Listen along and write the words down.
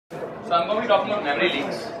So I'm going to be talking about memory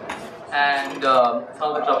leaks and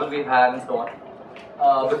some of the trouble we've had and so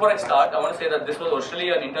on. Before I start, I want to say that this was originally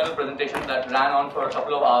an internal presentation that ran on for a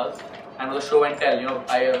couple of hours and was a show and tell. You know,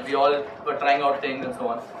 we all were trying out things and so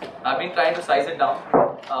on. I've been trying to size it down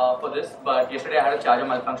for this, but yesterday I had a charger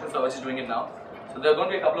malfunction, so I was just doing it now. So there are going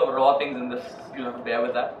to be a couple of raw things in this. You'll have to bear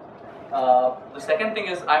with that. The second thing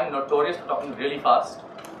is I'm notorious for talking really fast.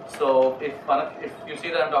 So if you see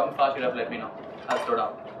that I'm talking fast, you'll have to let me know. I'll slow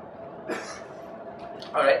down.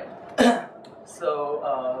 Alright. So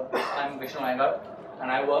I'm Vishnu Iyengar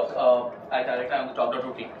and I work at directly on the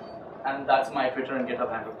top.2 team. And that's my Twitter and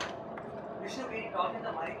GitHub handle. Vishnu, can you talk in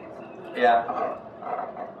the mic? Yeah.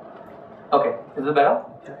 Okay. Is it better?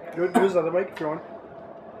 Use the other mic if you want.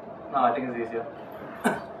 No, I think it's easier.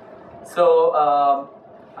 So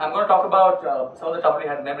I'm going to talk about some of the trouble we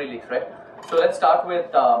had memory leaks, right? So let's start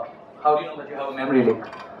with how do you know that you have a memory leak?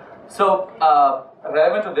 So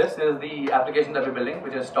relevant to this is the application that we're building,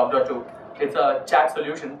 which is top.2. It's a chat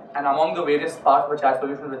solution, and among the various parts of a chat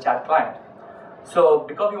solution is a chat client. So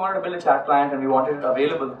because we wanted to build a chat client and we wanted it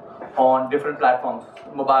available on different platforms,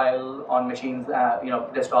 mobile, on machines,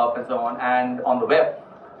 desktop and so on, and on the web,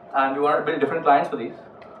 and we wanted to build different clients for these,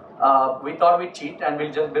 we thought we'd cheat and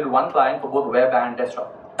we'll just build one client for both web and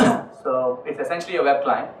desktop. So it's essentially a web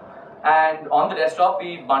client. And on the desktop,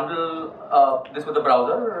 we bundle this with the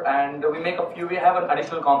browser, and we have an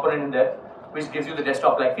additional component in there, which gives you the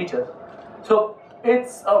desktop-like features. So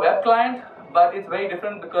it's a web client, but it's very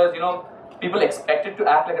different because, people expect it to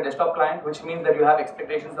act like a desktop client, which means that you have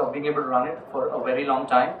expectations of being able to run it for a very long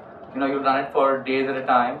time. You'll run it for days at a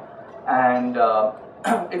time. And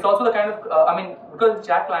it's also the kind of, because it's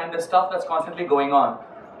a chat client, there's stuff that's constantly going on.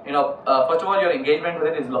 First of all, your engagement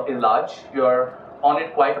with it is large. You're on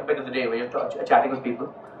it quite a bit of the day where you're chatting with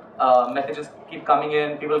people. Messages keep coming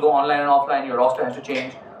in, people go online and offline, your roster has to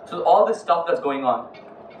change. So all this stuff that's going on.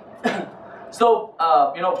 So,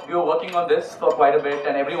 we were working on this for quite a bit,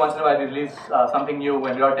 and every once in a while we release something new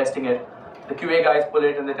when we are testing it. The QA guys pull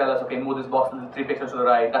it and they tell us, okay, move this box 3 pixels to the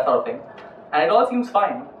right, that sort of thing. And it all seems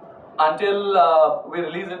fine until we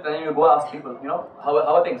release it, and then you go ask people, how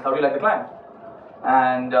are things? How do you like the client?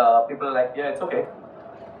 And people are like, yeah, it's okay.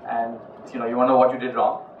 And you want to know what you did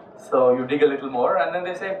wrong. So you dig a little more, and then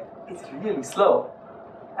they say, it's really slow.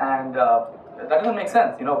 And that doesn't make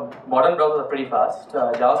sense. Modern browsers are pretty fast.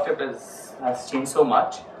 JavaScript has changed so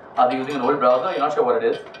much. Are they using an old browser? You're not sure what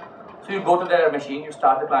it is. So you go to their machine, you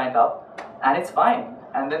start the client up, and it's fine.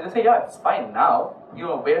 And then they say, yeah, it's fine now.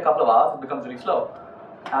 Wait a couple of hours, it becomes really slow.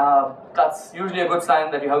 That's usually a good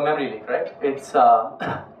sign that you have a memory leak, right? It's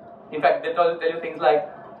in fact, they tell you things like,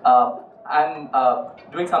 I'm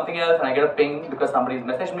doing something else and I get a ping because somebody's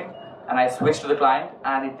messaged me, and I switch to the client,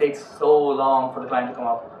 and it takes so long for the client to come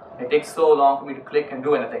up. It takes so long for me to click and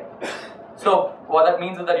do anything. So what that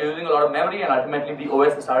means is that you're using a lot of memory, and ultimately the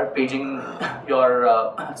OS has started paging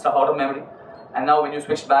your stuff out of memory. And now when you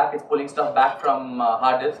switch back, it's pulling stuff back from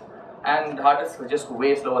hard disk, and hard disk is just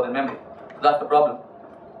way slower than memory. So that's the problem.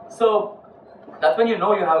 So that's when you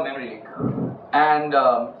know you have a memory leak. And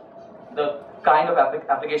the kind of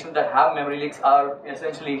applications that have memory leaks are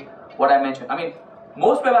essentially what I mentioned.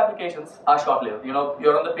 Most web applications are short-lived.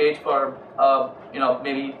 You're on the page for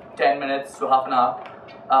maybe 10 minutes to half an hour.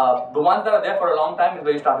 The ones that are there for a long time is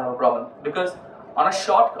where you start to have a problem, because on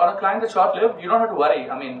a client that's short-lived, you don't have to worry.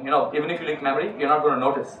 Even if you leak memory, you're not going to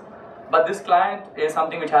notice. But this client is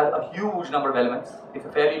something which has a huge number of elements. It's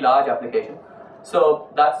a fairly large application. So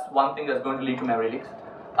that's one thing that's going to lead to memory leaks.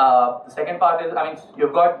 The second part is,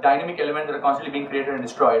 you've got dynamic elements that are constantly being created and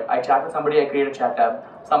destroyed. I chat with somebody, I create a chat tab.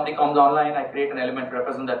 Somebody comes online, I create an element to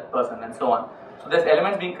represent that person, and so on. So there's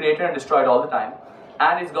elements being created and destroyed all the time,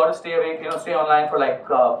 and it's got to stay awake, stay online for like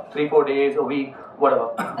 3-4 days, a week,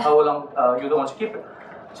 whatever, however long user wants to keep it.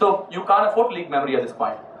 So you can't afford to leak memory at this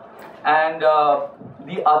point. And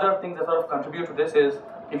the other things that sort of contribute to this is,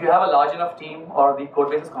 if you have a large enough team or the code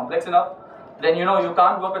base is complex enough, then you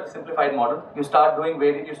can't work with a simplified model. You start using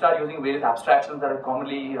various abstractions that are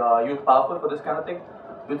commonly powerful for this kind of thing.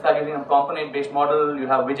 You start using a component-based model. You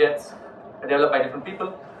have widgets developed by different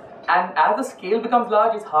people, and as the scale becomes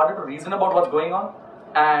large, it's harder to reason about what's going on.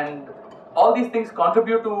 And all these things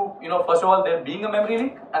contribute to first of all there being a memory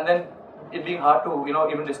leak, and then it being hard to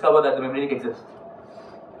even discover that the memory leak exists.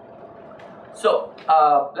 So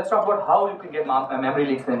let's talk about how you can get memory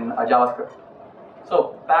leaks in JavaScript.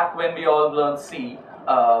 So back when we all learned C,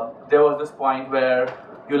 there was this point where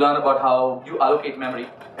you learn about how you allocate memory.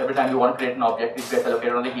 Every time you want to create an object, it gets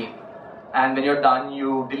allocated on the heap. And when you're done,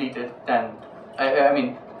 you delete it. And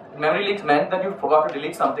memory leaks meant that you forgot to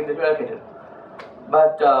delete something that you allocated.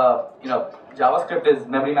 But JavaScript is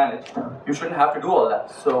memory managed, you shouldn't have to do all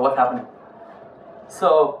that. So what's happening?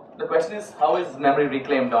 So the question is, how is memory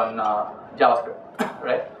reclaimed on JavaScript,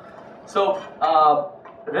 right? So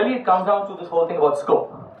really it comes down to this whole thing about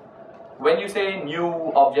scope. When you say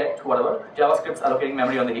new object, whatever, JavaScript's allocating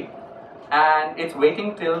memory on the heap, and it's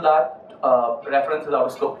waiting till that reference is out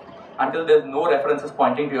of scope, until there's no references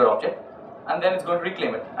pointing to your object, and then it's going to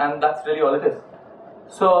reclaim it, and that's really all it is.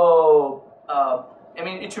 So, I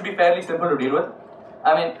mean, it should be fairly simple to deal with.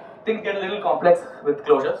 I mean, things get a little complex with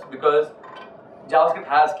closures, because JavaScript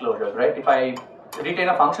has closures, right? If I retain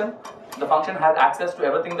a function, the function has access to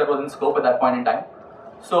everything that was in scope at that point in time.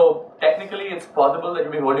 So technically, it's possible that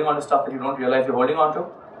you'll be holding on to stuff that you don't realize you're holding on to,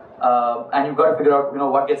 and you've got to figure out,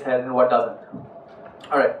 what gets held and what doesn't.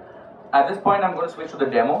 All right. At this point, I'm going to switch to the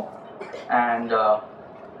demo, and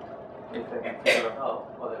if I can figure out how.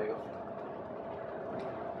 Oh, there we go.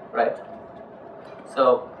 Right.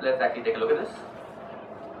 So let's actually take a look at this.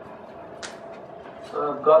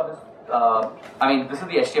 So I've got this. I mean, this is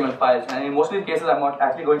the HTML files, and in most of these cases, I'm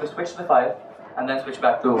actually going to switch the file and then switch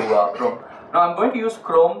back to Chrome. Now I'm going to use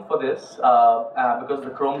Chrome for this because the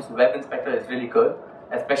Chrome's web inspector is really good,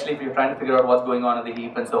 especially if you're trying to figure out what's going on in the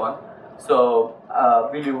heap and so on. So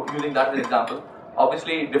we'll be using that as an example.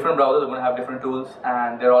 Obviously, different browsers are going to have different tools,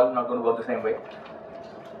 and they're all not going to work the same way.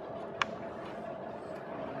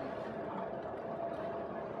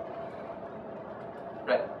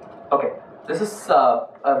 Right. Okay. This is a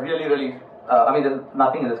really, I mean, there's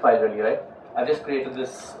nothing in this file really, right? I've just created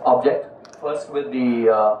this object first with the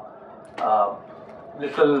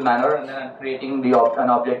little manner, and then I'm creating an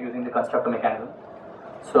object using the constructor mechanism.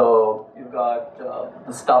 So you've got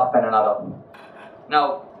the stuff and another.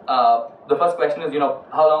 Now, the first question is,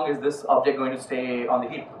 how long is this object going to stay on the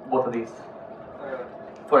heap? Both of these.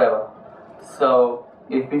 Forever. So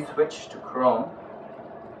if we switch to Chrome,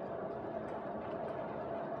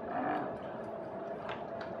 and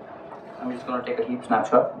I'm just going to take a heap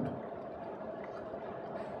snapshot.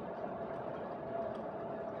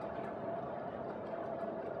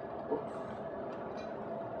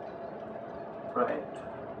 Right.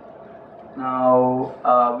 Now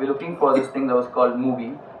we're looking for this thing that was called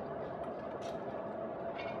movie.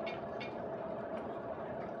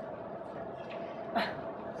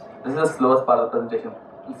 This is the slowest part of the presentation.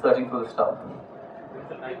 I'm searching through the stuff.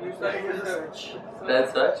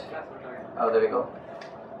 Let's search. Oh, there we go.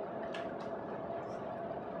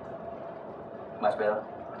 Much better.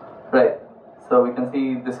 Right. So we can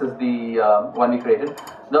see this is the one we created.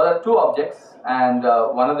 Now there are two objects, and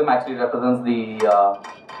one of them actually represents the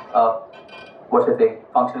what should I say,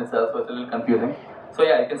 function itself. So it's a little confusing. So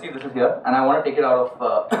yeah, you can see this is here, and I want to take it out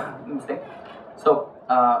of this thing. So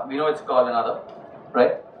we know it's called another,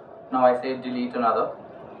 right? Now I say delete another.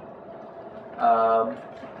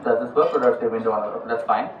 Does this work, or does it say window another? That's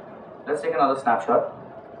fine. Let's take another snapshot,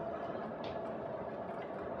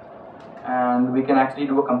 and we can actually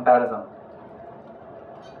do a comparison.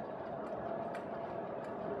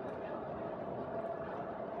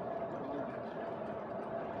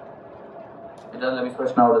 It doesn't let me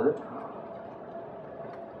switch now, does it?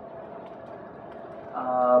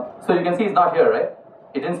 So you can see it's not here, right?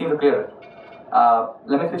 It didn't seem to clear it.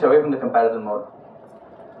 Let me switch away from the comparison mode.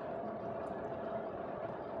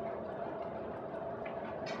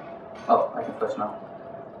 Oh, I can switch now.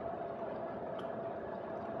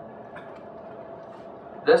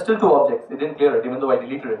 There's still two objects. It didn't clear it, even though I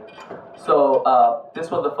deleted it. So this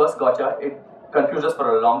was the first gotcha. It confused us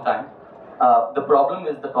for a long time. The problem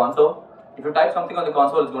is the console. If you type something on the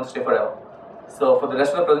console, it's going to stay forever. So for the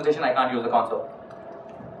rest of the presentation, I can't use the console.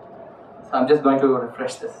 So I'm just going to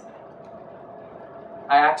refresh this.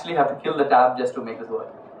 I actually have to kill the tab just to make this work.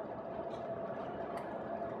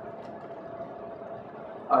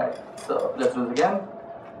 Alright, so let's do this again.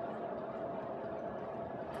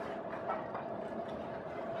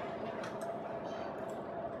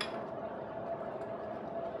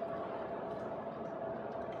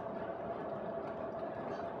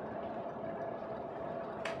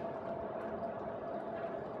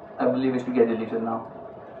 I believe it should get deleted now.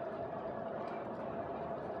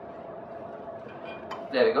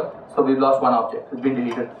 There we go. So we've lost one object. It's been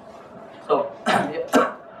deleted. So, yeah.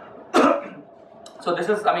 So this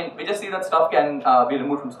is, I mean, we just see that stuff can be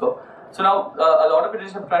removed from scope. So now a lot of it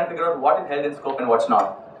is trying to figure out what is held in scope and what's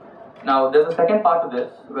not. Now there's a second part to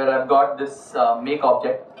this where I've got this make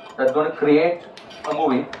object that's going to create a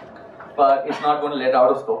movie, but it's not going to let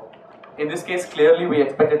out of scope. In this case, clearly we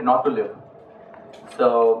expect it not to live.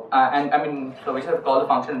 So, and I mean, so we just have to call the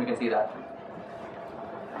function and we can see that.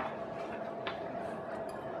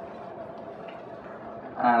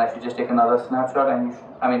 and I should just take another snapshot,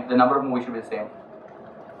 and the number of movies should be the same.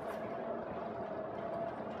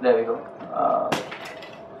 There we go.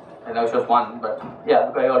 I know it shows one, but yeah,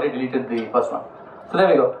 because I already deleted the first one. So there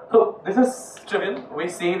we go. So this is trivial. We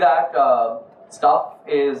see that stuff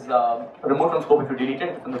is removed from scope if you delete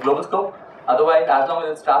it from the global scope. Otherwise, as long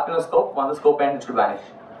as it's trapped in a scope, once the scope ends, it should vanish.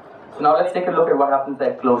 So now let's take a look at what happens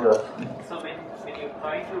at closures. So when you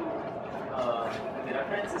try to, when the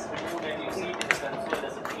reference is removed and you see it in the console,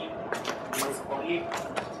 does it mean it's only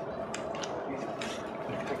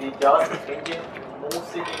the JavaScript engine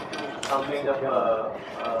moves it into some kind of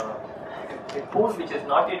a pool which is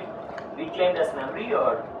not yet reclaimed as memory,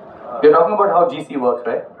 or? We're talking about how GC works,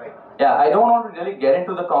 right? Right. Yeah, I don't want to really get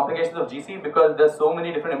into the complications of GC because there's so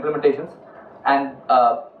many different implementations, and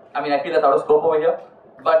I feel that's out of scope over here.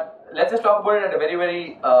 But let's just talk about it at a very,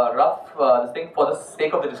 very rough this thing for the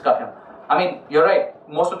sake of the discussion. You're right.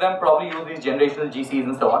 Most of them probably use these generational GCs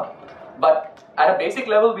and so on. But at a basic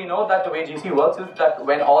level, we know that the way GC works is that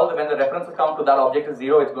when the references count to that object is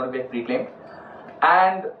 0, it's going to get reclaimed.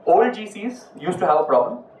 And old GCs used to have a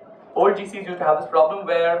problem. Old GCs used to have this problem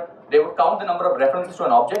where they would count the number of references to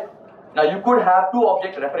an object. Now you could have two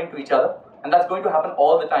objects referring to each other, and that's going to happen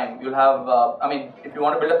all the time. You'll have, if you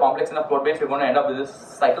want to build a complex enough code base, you're going to end up with this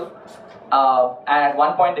cycle. And at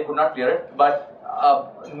one point they could not clear it, but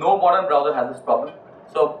no modern browser has this problem.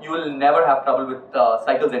 So you will never have trouble with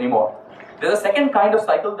cycles anymore. There's a second kind of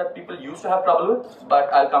cycle that people used to have trouble with,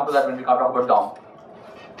 but I'll come to that when we talk about DOM.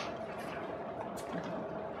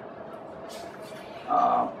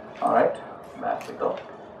 Alright, back we go.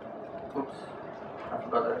 Oops, I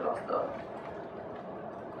forgot that I lost the...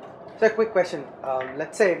 So a quick question.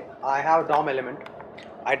 Let's say I have a DOM element.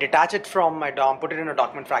 I detach it from my DOM, put it in a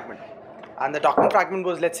document fragment. And the document fragment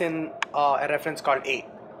goes, let's say, in a reference called A.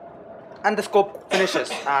 And the scope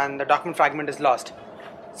finishes and the document fragment is lost.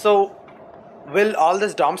 So will all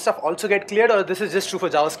this DOM stuff also get cleared, or this is just true for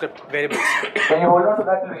JavaScript variables? Can you hold on to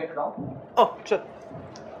that till we get to DOM? Oh, sure.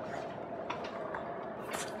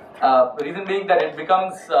 The reason being that it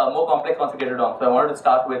becomes more complex once you get to DOM. So I wanted to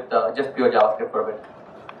start with just pure JavaScript for a bit.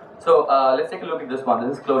 So let's take a look at this one.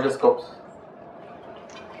 This is closure scopes.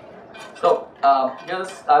 So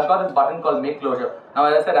I've got this button called make closure. Now,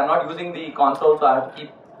 as I said, I'm not using the console, so I have to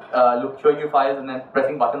keep showing you files and then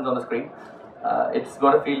pressing buttons on the screen. It's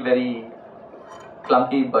going to feel very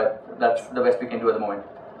clunky, but that's the best we can do at the moment.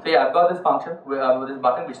 So yeah, I've got this function with this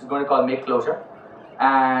button which is going to call make closure,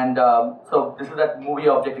 and so this is that movie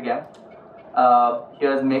object again.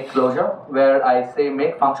 Here's make closure where I say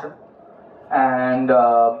make function, and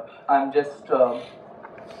I'm just what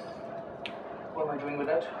am I doing with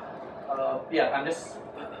that? I'm just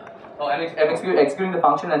I'm executing the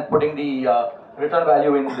function and putting the return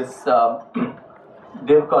value in this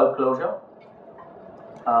div called closure,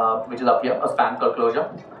 which is up here, a span called closure.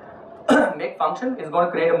 Make function is going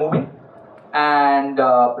to create a movie and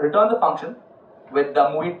return the function with the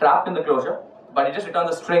movie trapped in the closure, but it just returns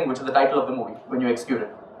a string which is the title of the movie when you execute it.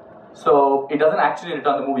 So it doesn't actually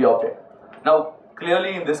return the movie object. Now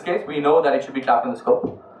clearly in this case we know that it should be trapped in the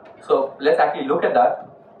scope. So let's actually look at that,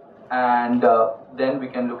 and then we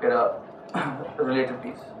can look at a related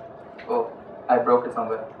piece. Oh, I broke it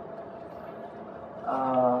somewhere.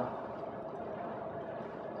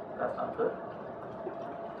 That's not good.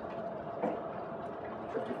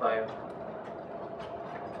 55.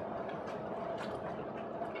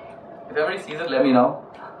 If everybody sees it, let me know.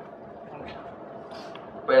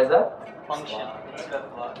 Where is that? Function.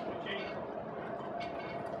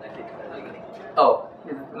 Oh,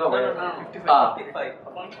 no, where? No. 55.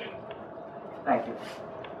 Thank you.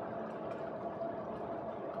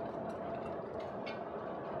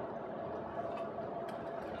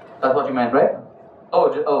 That's what you meant, right?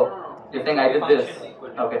 Oh, you think I did this?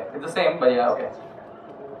 Okay, it's the same, but yeah, okay.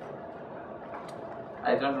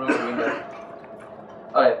 I don't remember doing that.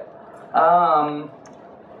 Alright.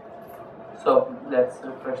 So let's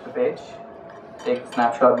refresh the page. Take a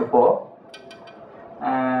snapshot before,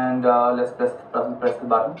 and let's press the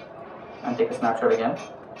button and take a snapshot again.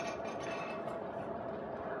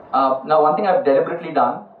 Now, one thing I've deliberately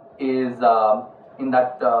done is in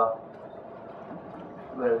that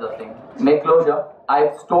where is the thing? Make closure.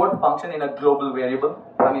 I've stored function in a global variable.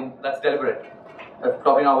 I mean, that's deliberate. That's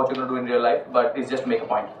probably not what you're going to do in real life, but it's just to make a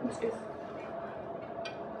point in this case.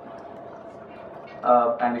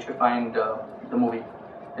 And we should find the movie.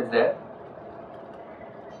 It's there.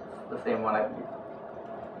 The same one, I believe.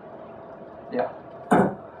 Yeah.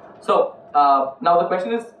 So now the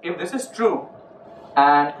question is, if this is true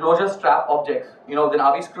and closures trap objects, then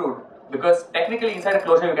are we screwed? Because technically inside a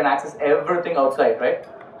closure you can access everything outside, right?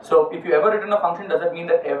 So if you ever return a function, does that mean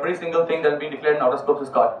that every single thing that has been declared in outer scopes is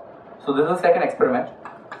caught? So this is the second experiment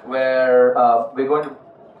where we're going to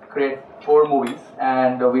create 4 movies,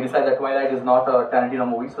 and we decide that Twilight is not a Tarantino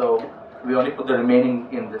movie, so we only put the remaining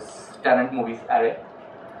in this Tarant movies array.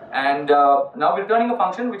 And now we're returning a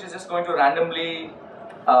function which is just going to randomly,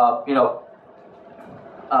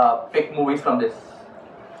 pick movies from this.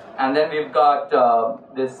 And then we've got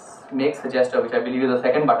this make suggester, which I believe is the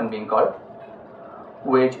second button being called,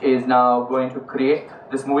 which is now going to create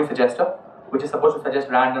this movie suggester, which is supposed to suggest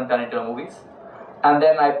random Tarantino movies. And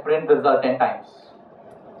then I print the result 10 times.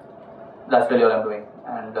 That's really all I'm doing.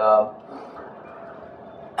 And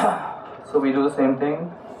so we do the same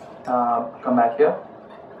thing. Come back here.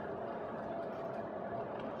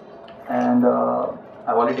 And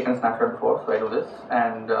I've already taken a snapshot before, so I do this.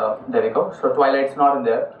 And there we go. So Twilight's not in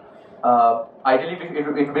there. Ideally, it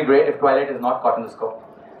would be great if Twilight is not caught in the scope.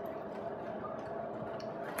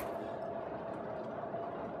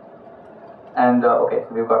 And okay,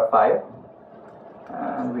 so we've got 5.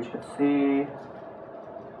 And we should see.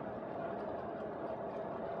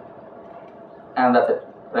 And that's it,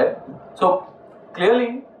 right? So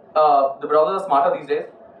clearly, the browsers are smarter these days.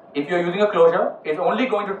 If you're using a closure, it's only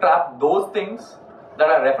going to trap those things that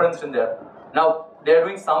are referenced in there. Now, they're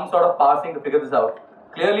doing some sort of parsing to figure this out.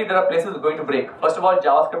 Clearly, there are places going to break. First of all,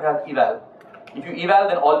 JavaScript has eval. If you eval,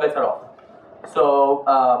 then all bets are off. So,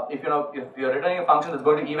 if you're returning a function that's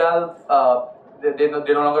going to eval, they're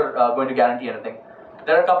no longer going to guarantee anything.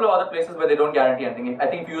 There are a couple of other places where they don't guarantee anything. I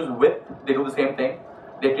think if you use with, they do the same thing.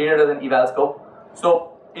 They treat it as an eval scope.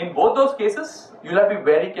 So, in both those cases, you'll have to be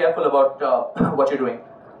very careful about what you're doing.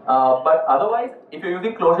 But otherwise, if you're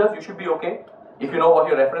using closures, you should be okay. If you know what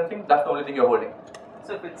you're referencing, that's the only thing you're holding.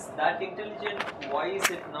 So if it's that intelligent, why is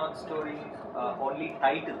it not storing only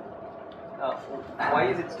title? Why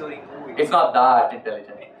is it storing movie? It's not that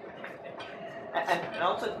intelligent. And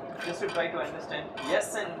also, just to try to understand,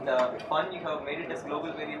 yes and fun, you have made it as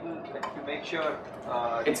global variable to make sure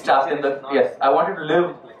it's trapped in the, yes, I want it to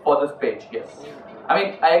live for this page, yes. I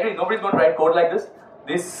mean, I agree, nobody's going to write code like this.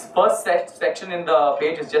 This first section in the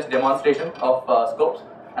page is just demonstration of scopes,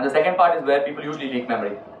 and the second part is where people usually leak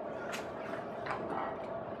memory.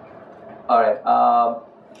 Alright,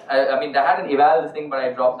 I mean, I had an eval this thing, but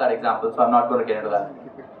I dropped that example, so I'm not going to get into that.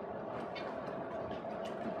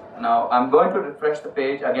 Now, I'm going to refresh the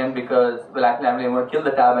page again because, well, actually, I'm going to kill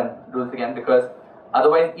the tab and do this again because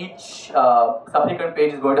otherwise each subsequent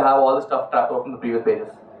page is going to have all the stuff trapped over from the previous pages.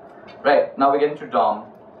 Right, now we get into DOM.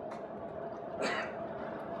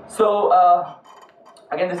 So,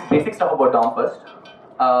 again, this is basic stuff about DOM first.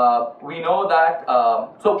 We know that,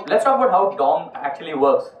 so let's talk about how DOM actually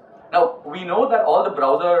works. Now, we know that all the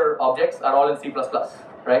browser objects are all in C++,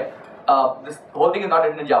 right? This whole thing is not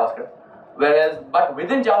written in JavaScript. But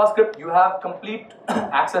within JavaScript, you have complete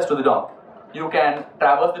access to the DOM. You can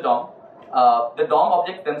traverse the DOM. The DOM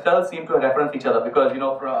objects themselves seem to reference each other because,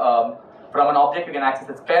 from an object, you can access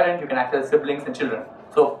its parent, you can access siblings and children.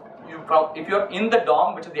 So, if you're in the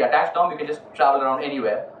DOM, which is the attached DOM, you can just travel around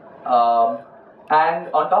anywhere. And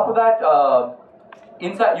on top of that,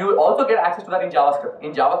 inside you also get access to that in JavaScript.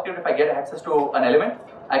 In JavaScript, if I get access to an element,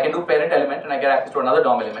 I can do parent element and I get access to another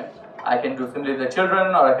DOM element. I can do similarly the children,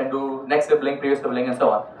 or I can do next sibling, previous sibling, and so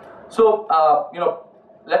on. So,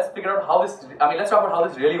 let's figure out how this, let's talk about how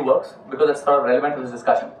this really works because it's sort of relevant to this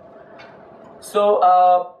discussion.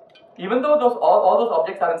 So, even though all those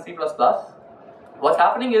objects are in C++, what's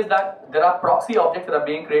happening is that there are proxy objects that are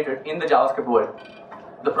being created in the JavaScript world.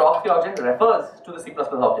 The proxy object refers to the C++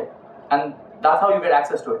 object, and that's how you get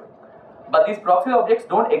access to it. But these proxy objects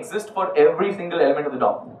don't exist for every single element of the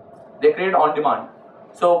DOM. They're created on demand.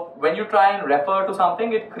 So when you try and refer to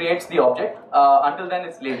something, it creates the object. Until then,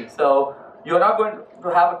 it's lazy. So you're not going to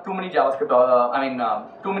have too many JavaScript,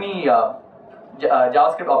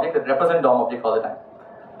 JavaScript objects that represent DOM objects all the time.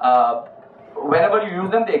 Whenever you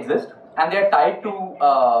use them, they exist, and they're tied to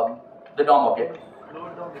the DOM object.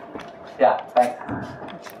 Yeah, thanks.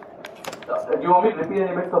 So, do you want me to repeat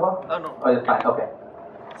any bit so far? No. Oh, it's fine. Okay.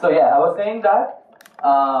 So yeah, I was saying that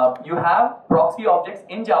you have proxy objects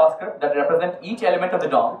in JavaScript that represent each element of the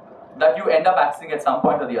DOM that you end up accessing at some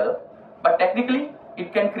point or the other. But technically,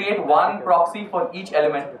 it can create one proxy for each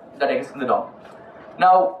element that exists in the DOM.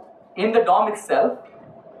 Now, in the DOM itself,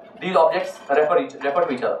 these objects refer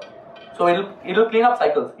to each other. So it'll clean up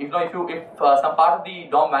cycles. If some part of the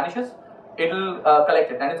DOM vanishes, it'll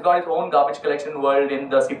collect it, and it's got its own garbage collection world in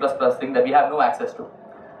the C++ thing that we have no access to.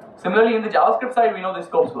 Similarly, in the JavaScript side, we know the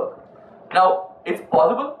scopes work. Now, it's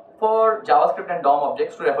possible for JavaScript and DOM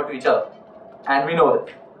objects to refer to each other, and we know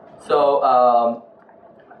this. So,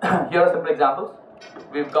 here are simple examples.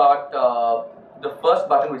 we've got the first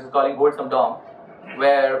button, which is calling hold some DOM,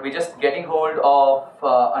 where we're just getting hold of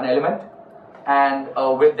an element, and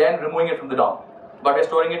we're then removing it from the DOM, but we're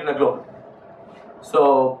storing it in a global.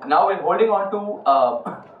 So now we're holding on to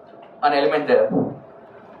an element there.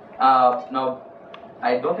 Now,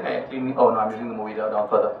 I don't think I actually need, oh no, I'm using the movie down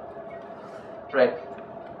further. Right.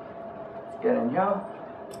 Let's get in here.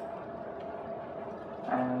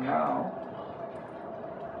 And now,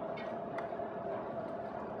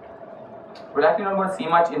 we're actually not going to see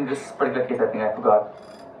much in this particular case, I think I forgot.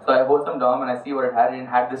 So I hold some DOM and I see what it had, and it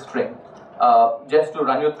had this string. Just to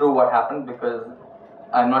run you through what happened, because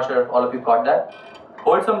I'm not sure if all of you caught that.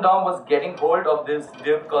 Hold some DOM was getting hold of this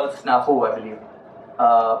div called snafu, I believe,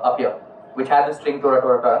 up here, which had the string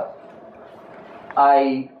Tora.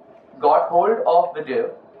 I got hold of the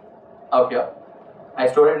div out here. I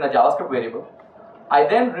stored it in a JavaScript variable. I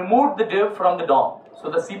then removed the div from the DOM. So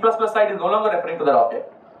the C++ side is no longer referring to that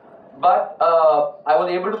object. But I was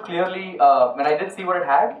able to clearly, when I did see what it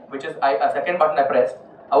had, which is a second button I pressed,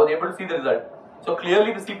 I was able to see the result. So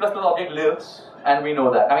clearly the C++ object lives, and we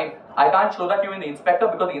know that. I mean, I can't show that to you in the inspector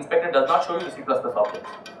because the inspector does not show you the C++ object.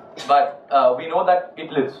 But we know that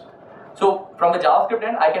it lives. So from the JavaScript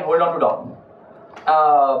end, I can hold on to DOM.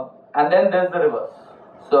 And then there's the reverse.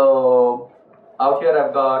 So out here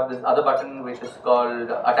I've got this other button which is called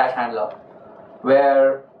attach handler,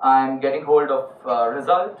 where I'm getting hold of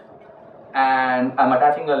result, and I'm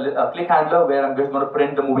attaching a click handler where I'm just going to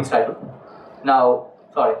print the movie's title. Now,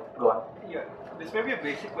 sorry, go on. Yeah, this may be a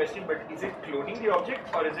basic question, but is it cloning the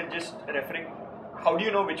object or is it just referring? How do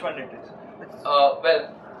you know which one it is?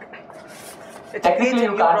 Well, It technically creates a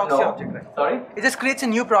you new can't proxy know. object, right? Sorry? It just creates a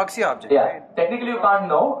new proxy object. Yeah, Right? technically you can't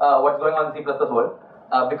know what's going on in the C++ world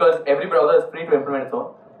because every browser is free to implement its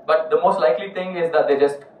own. But the most likely thing is that they're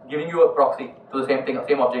just giving you a proxy to the same thing,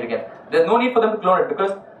 same object again. There's no need for them to clone it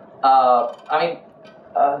because,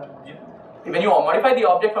 when you modify the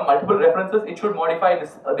object from multiple references, it should modify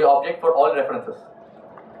the object for all references.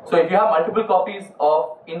 So if you have multiple copies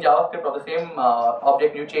of in JavaScript of the same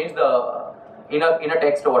object, you change the inner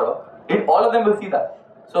text or whatever, all of them will see that.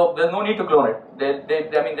 So there's no need to clone it.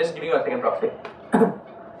 They're just giving you a second proxy.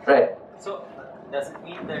 Right. So does it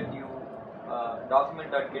mean that you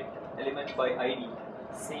document.get element by ID,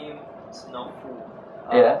 same snafu,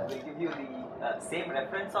 Yeah. will give you the same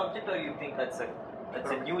reference object, or you think that's a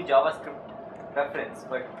new JavaScript reference,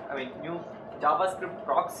 but I mean new JavaScript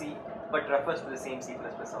proxy, but refers to the same C++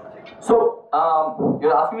 object? So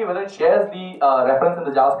you're asking me whether it shares the reference in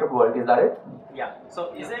the JavaScript world. Is that it? Yeah.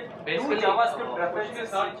 So is it two Basically, JavaScript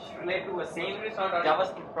references which relate to a same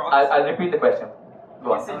JavaScript proxy? I'll repeat the question.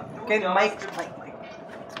 Go Is it on. two Okay, Mike. JavaScript-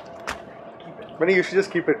 Vinny, you should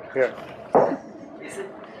just keep it here. Is it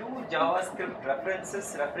two JavaScript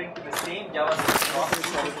references referring to the same JavaScript proxy?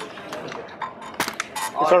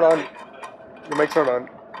 It's not on. The mic's not on.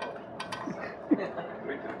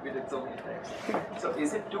 We did so many times. So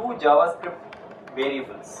is it two JavaScript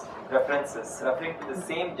variables, references, referring to the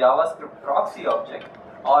same JavaScript proxy object,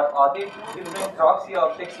 or are they two different proxy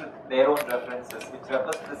objects with their own references, which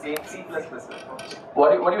refers to the same C++ object?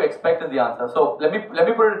 What do you expect is the answer? So let me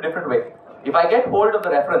put it a different way. If I get hold of the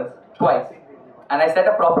reference twice and I set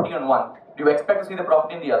a property on one, do you expect to see the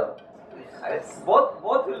property in the other? Both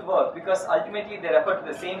will work because ultimately they refer to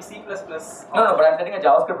the same C++. No, but I'm setting a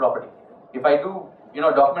JavaScript property. If I do,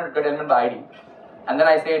 document.element by ID, and then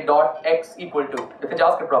I say dot x equal to, it's a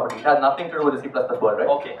JavaScript property. It has nothing to do with the C++ world, right?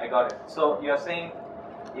 Okay, I got it. So you're saying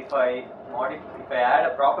if I add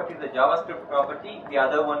a property to the JavaScript property, the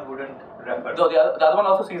other one wouldn't refer. So the other one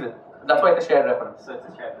also sees it. That's why it's a shared reference. So it's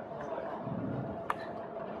a shared.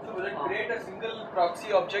 So will it create a single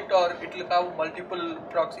proxy object or it will have multiple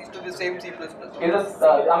proxies to the same C++? It's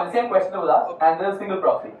the same question that was asked, and there's a single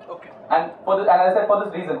proxy. Okay. And as I said, for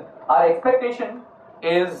this reason, our expectation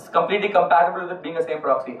is completely compatible with it being the same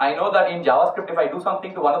proxy. I know that in JavaScript, if I do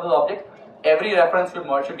something to one of those objects, every reference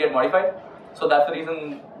should get modified. So that's the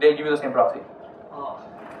reason they'll give you the same proxy.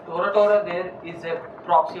 Tora there is a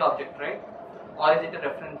proxy object, right? Or is it a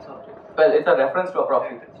reference object? Well, it's a reference to a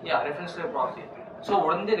proxy. Yeah, reference to a proxy. So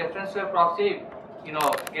wouldn't the reference to a proxy,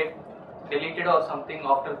 get deleted or something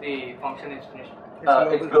after the function is finished?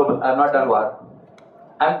 It's global. I'm not done var.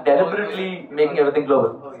 I'm deliberately making everything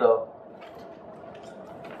global. So,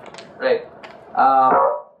 right.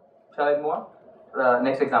 Shall I move on?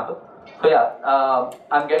 Next example. So yeah,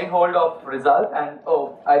 I'm getting hold of result, and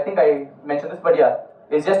I think I mentioned this, but yeah,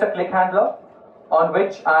 it's just a click handler on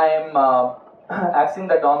which I'm accessing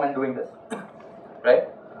the DOM and doing this, right?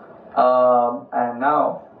 And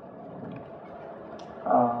now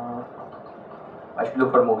I should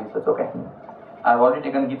look for movies. That's okay. I've already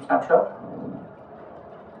taken a heap snapshot,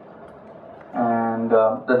 and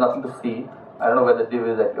there's nothing to see. I don't know where the div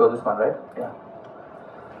is at. Oh, this one, right? Yeah.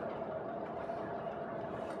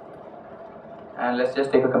 And let's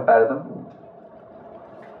just take a comparison.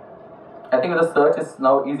 I think with the search, it's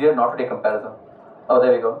now easier not to take comparison. Oh,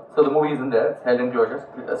 there we go. So the movie isn't there, it's held in closures.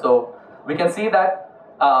 So we can see that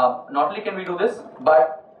not only can we do this,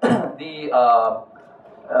 but the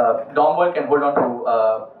DOM world can hold on to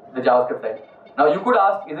the JavaScript side. Now you could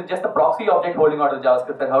ask, is it just the proxy object holding on to the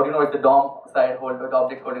JavaScript side? How do you know it's the DOM side, the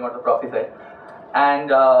object holding on to the proxy side? And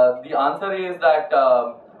the answer is that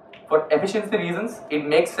for efficiency reasons, it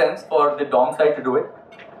makes sense for the DOM side to do it.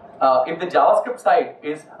 If the JavaScript side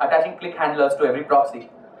is attaching click handlers to every proxy,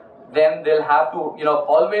 then they'll have to,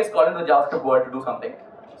 always call into the JavaScript world to do something.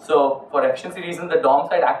 So for efficiency reasons, the DOM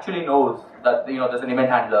side actually knows that there's an event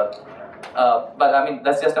handler. But I mean,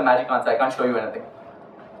 that's just a magic answer. I can't show you anything.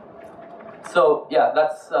 So yeah,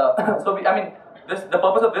 that's the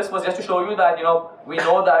purpose of this was just to show you that we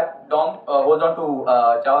know that DOM holds on to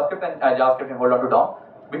JavaScript and JavaScript can hold on to DOM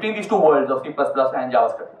between these two worlds of C++ and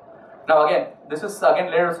JavaScript. Now again, this is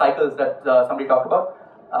related to cycles that somebody talked about.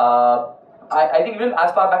 I think even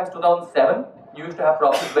as far back as 2007, you used to have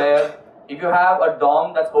processes where if you have a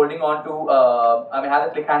DOM that's holding on to, has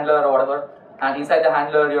a click handler or whatever, and inside the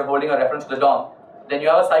handler you're holding a reference to the DOM, then you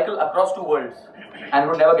have a cycle across two worlds, and it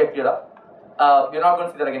would never get cleared up. You're not going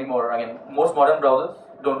to see that anymore. Again, most modern browsers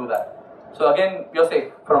don't do that. So again, you're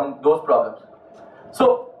safe from those problems.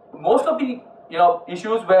 So most of the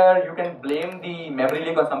issues where you can blame the memory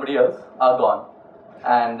leak on somebody else are gone.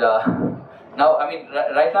 And now,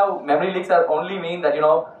 right now, memory leaks are only mean that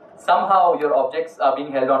somehow your objects are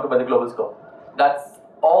being held onto by the global scope. That's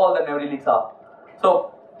all that memory leaks are.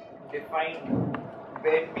 So define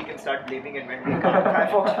when we can start blaming and when we can't.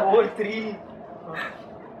 Firefox 4, 3.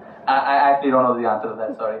 I actually don't know the answer to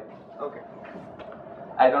that. Sorry. Okay.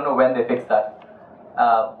 I don't know when they fixed that.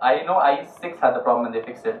 I know i6 had the problem and they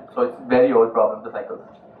fixed it, so it's a very old problem, the cycles.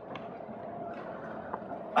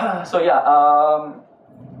 So yeah,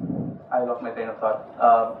 I lost my train of thought.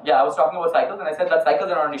 Yeah, I was talking about cycles and I said that cycles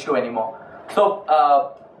are not an issue anymore. So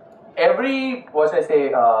every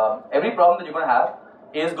problem that you're going to have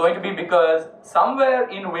is going to be because somewhere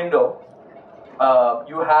in window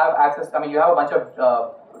you have access, you have a bunch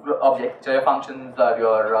of objects, your functions,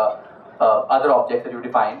 your other objects that you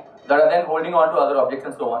define, that are then holding on to other objects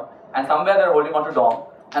and so on, and somewhere they're holding on to DOM,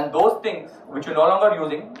 and those things which you're no longer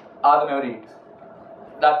using are the memory leaks.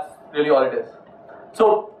 That's really all it is.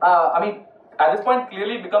 So at this point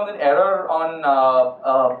clearly it becomes an error on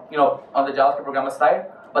on the JavaScript programmer side,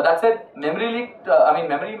 but that said, memory leak,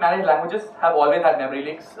 memory managed languages have always had memory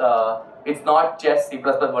leaks. It's not just C++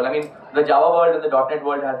 world. The Java world and the .NET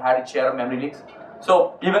world has had its share of memory leaks.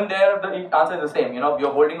 So even there, the answer is the same.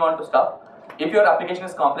 You're holding on to stuff. If your application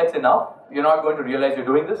is complex enough, you're not going to realize you're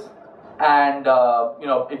doing this. And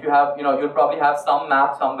if you have, you'll probably have some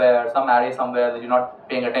map somewhere, some array somewhere that you're not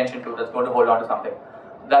paying attention to that's going to hold on to something.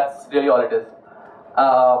 That's really all it is.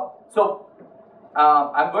 So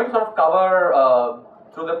I'm going to sort of cover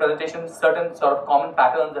through the presentation certain sort of common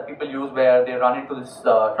patterns that people use where they run into this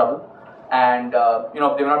trouble, and they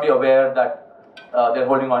will not be aware that they're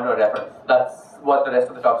holding on to a reference. That's what the rest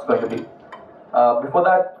of the talk is going to be. Before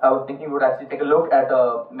that, I was thinking we would actually take a look at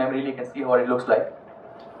a memory leak and see what it looks like.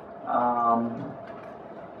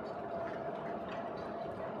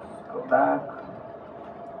 Go back.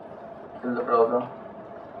 This is the browser.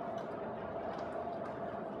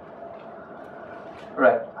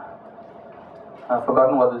 Right. I've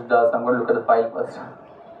forgotten what this does. I'm going to look at the file first.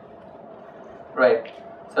 Right.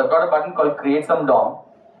 So I've got a button called create some DOM,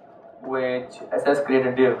 which says create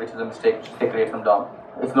a div, which is a mistake. It should say create some DOM.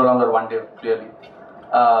 It's no longer one div, clearly.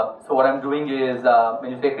 So what I'm doing is,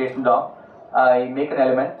 when you say create some DOM, I make an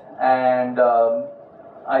element and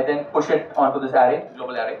I then push it onto this array,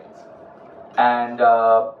 global array, and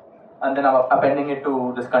then I'm appending it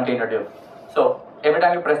to this container div. So every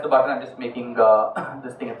time you press the button, I'm just making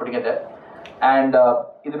this thing and putting it there. And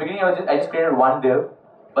in the beginning, I just created one div,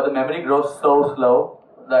 but the memory grows so slow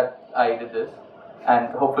that I did this, and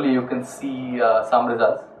hopefully you can see some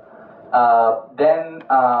results. Then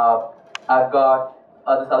I've got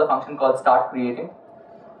this other function called start creating.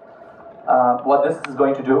 What this is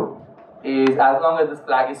going to do is, as long as this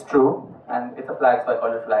flag is true, and it's a flag, so I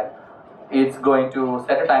call it flag, it's going to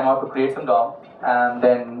set a timeout to create some DOM, and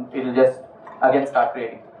then it'll just again start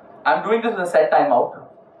creating. I'm doing this with a set timeout,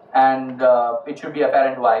 and it should be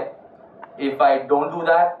apparent why. If I don't do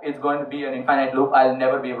that, it's going to be an infinite loop. I'll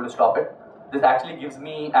never be able to stop it. This actually gives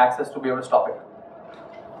me access to be able to stop it.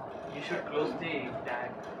 You should close the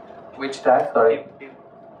tag. Which tag? Sorry.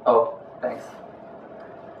 Oh, thanks.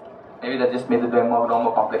 Maybe that just made the demo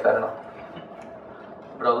more complex. I don't know.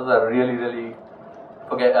 Browsers are really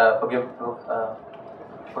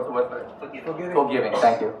what's the word for it? Forgiving.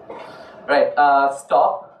 Thank you. Right.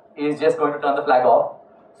 Stop is just going to turn the flag off.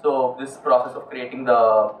 So this process of creating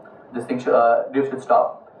this thing div should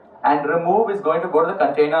stop. And remove is going to go to the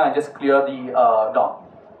container and just clear the DOM.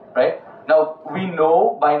 Right. Now we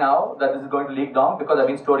know by now that this is going to leak DOM because I've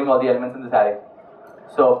been storing all the elements in this array.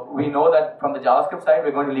 So we know that from the JavaScript side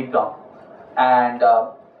we're going to leak DOM. And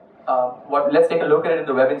let's take a look at it in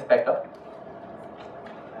the web inspector.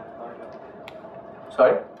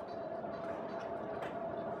 Sorry?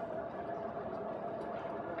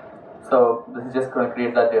 So this is just going to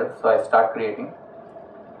create that div. So I start creating.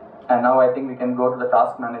 And now I think we can go to the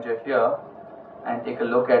task manager here and take a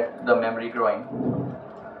look at the memory growing.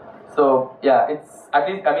 So yeah, it's at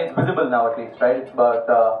least, I mean, it's visible now at least, right? It's about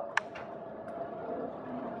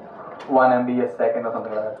 1 MB a second or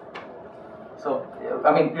something like that. So,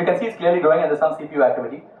 I mean, you can see it's clearly growing and there's some CPU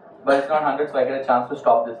activity, but it's not 100, so I get a chance to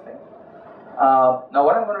stop this thing. Now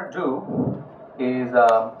what I'm going to do is,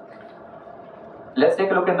 let's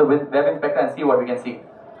take a look at the web inspector and see what we can see.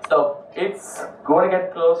 So it's going to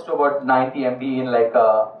get close to about 90 MB in like,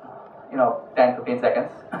 10-15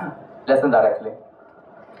 seconds, less than that actually.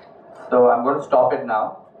 So I'm going to stop it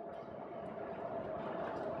now.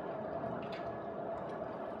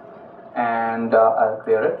 And I'll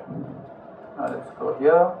clear it. Now let's go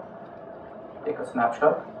here, take a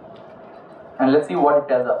snapshot, and let's see what it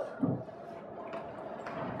tells us.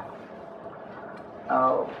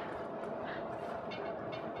 Oh,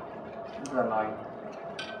 this is annoying.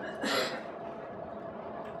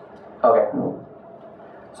 Okay.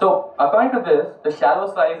 So according to this, the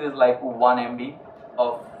shallow size is like 1 MB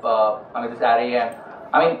of this array, and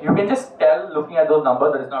I mean you can just tell looking at those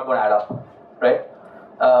numbers that it's not going to add up, right?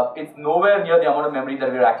 It's nowhere near the amount of memory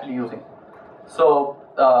that we're actually using. So,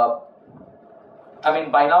 I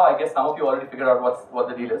mean, by now I guess some of you already figured out what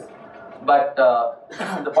the deal is. But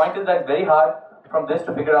the point is that it's very hard from this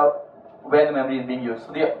to figure out where the memory is being used.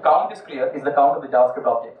 So the count is clear, is the count of the JavaScript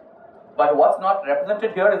object. But what's not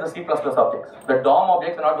represented here is the C++ objects. The DOM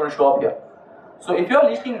objects are not going to show up here. So if you're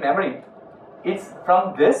leaking memory, it's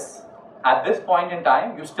from this, at this point in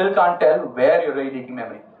time, you still can't tell where you're really leaking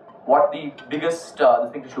memory. What the biggest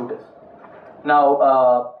thing to shoot is.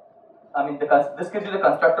 Now, I mean, this gives you the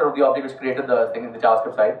constructor of the object which created the thing in the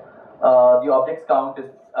JavaScript side. The object's count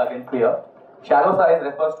is again clear. Shallow size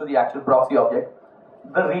refers to the actual proxy object.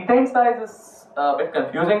 The retained size is a bit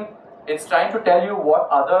confusing. It's trying to tell you what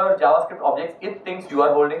other JavaScript objects it thinks you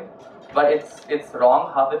are holding, but it's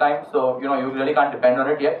wrong half the time. So you really can't depend on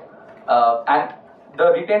it yet. And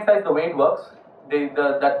the retained size, the way it works,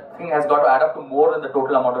 that thing has got to add up to more than the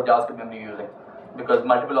total amount of JavaScript memory you're using, because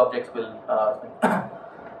multiple objects will.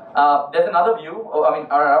 There's another view.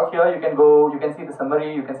 Out here you can see the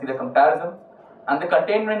summary, you can see the comparison, and the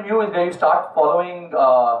containment view is where you start following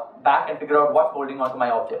back and figure out what's holding onto my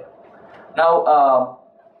object. Now,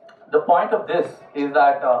 the point of this is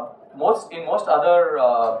that in most other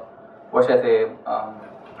places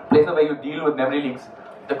where you deal with memory leaks,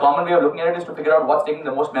 the common way of looking at it is to figure out what's taking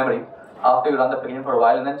the most memory after you run the plugin for a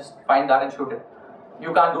while, and then just find that and shoot it.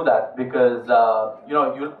 You can't do that because you'll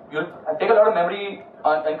take a lot of memory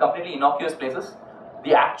in completely innocuous places.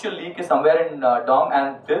 The actual leak is somewhere in DOM,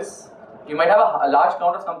 and this you might have a large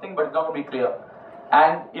count of something, but it's not going to be clear.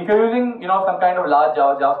 And if you're using some kind of large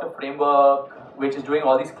JavaScript framework which is doing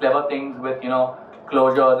all these clever things with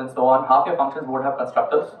closures and so on, half your functions won't have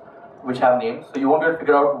constructors which have names, so you won't be able to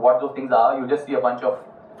figure out what those things are. You just see a bunch of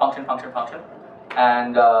function,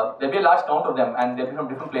 and there'll be a large count of them, and they'll be from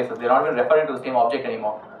different places. They're not even referring to the same object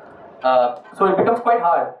anymore. So it becomes quite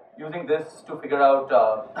hard using this to figure out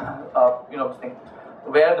this thing,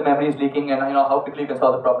 where the memory is leaking and how quickly you can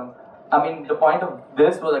solve the problem. I mean, the point of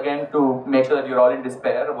this was again to make sure that you're all in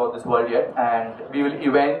despair about this world yet, and we will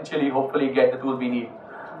eventually, hopefully, get the tools we need.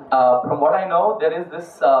 From what I know, there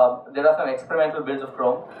are some experimental builds of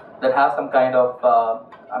Chrome that have some kind of,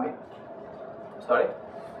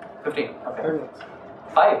 15, okay.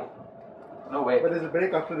 5? No way. But there's a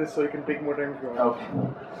break after this, so you can take more time if you want. Okay.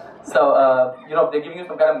 So, they're giving you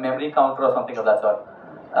some kind of memory counter or something of that sort.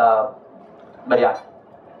 But yeah.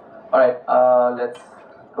 Alright, let's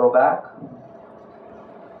go back.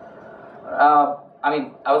 I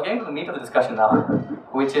was getting to the meat of the discussion now,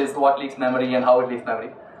 which is what leaks memory and how it leaks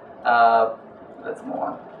memory. Let's move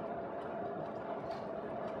on.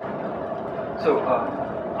 So,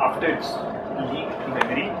 after it's leaked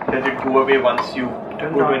memory, does it go away once you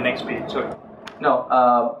go to the next page? Sorry. No.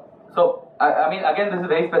 So I mean, again, this is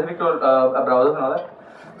very specific to browsers and all that.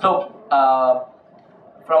 So,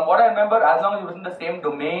 from what I remember, as long as you're within the same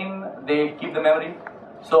domain, they keep the memory.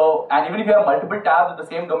 So, and even if you have multiple tabs with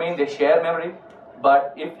the same domain, they share memory.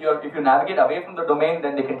 But if you navigate away from the domain,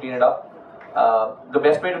 then they can clean it up. The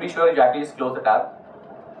best way to be sure is you actually just close the tab.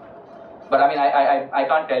 But I mean, I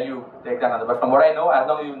can't tell you the exact answer. But from what I know, as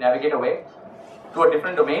long as you navigate away to a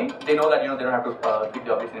different domain, they know that they don't have to keep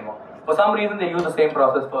the objects anymore. For some reason, they use the same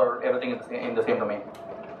process for everything in the same domain.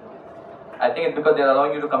 I think it's because they're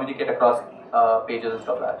allowing you to communicate across pages and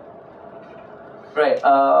stuff like that. Right.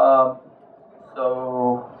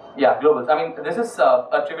 So yeah, globals. I mean, this is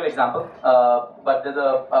a trivial example, but there's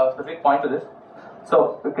a specific point to this.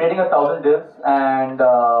 So we're creating 1,000 divs and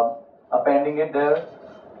appending it there,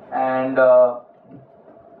 and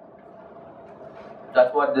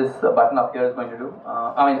that's what this button up here is going to do.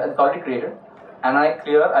 I mean, it's already created, and when I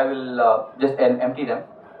clear, I will just empty them.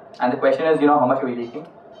 And the question is, how much are we leaking?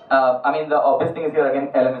 I mean, the obvious thing is here again,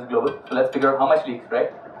 LM is global, so let's figure out how much leaks,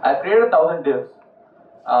 right? I've created 1,000 divs.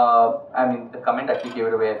 I mean, the comment actually gave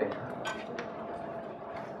it away, I think.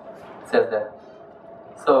 It says there.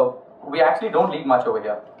 So we actually don't leak much over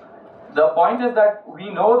here. The point is that we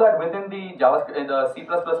know that within the JavaScript, in the C++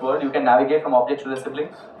 world, you can navigate from objects to their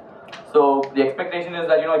siblings. So the expectation is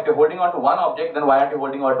that if you're holding on to one object, then why aren't you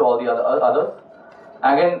holding on to all the others?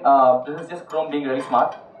 Again, this is just Chrome being really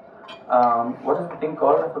smart. What is the thing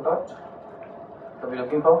called? I forgot. What are we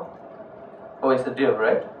looking for? Oh, it's a div,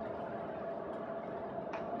 right?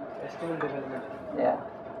 HTML development. Yeah.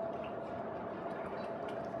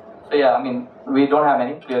 So yeah, I mean, we don't have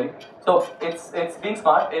any clearly. So it's being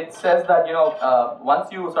smart. It says that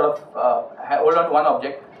once you sort of hold on to one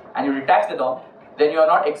object and you detach the DOM, then you are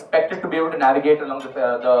not expected to be able to navigate along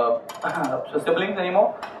the siblings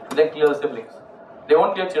anymore. So they clear the siblings. They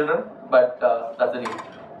won't clear children, but that's the deal.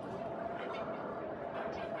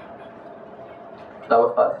 That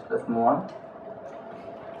was fast. Let's move on.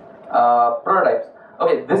 Prototypes.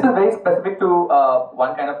 Okay, this is very specific to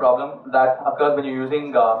one kind of problem that occurs when you're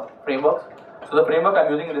using frameworks. So the framework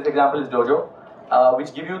I'm using in this example is Dojo,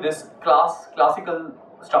 which give you this classical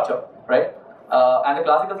structure, right? And the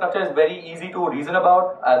classical structure is very easy to reason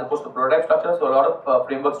about as opposed to prototype structure. So a lot of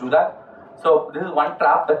frameworks do that. So this is one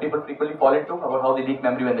trap that people frequently fall into about how they leak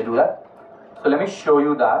memory when they do that. So let me show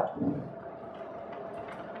you that.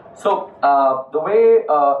 So the way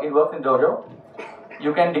it works in Dojo,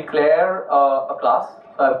 you can declare a class.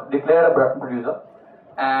 So I've declared a button producer,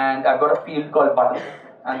 and I've got a field called button,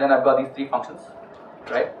 and then I've got these three functions,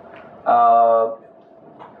 right?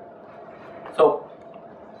 So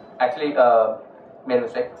actually, made a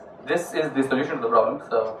mistake. This is the solution to the problem,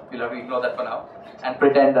 so you'll have to ignore that for now and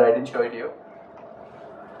pretend that I didn't show it to you.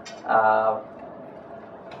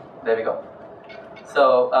 There we go.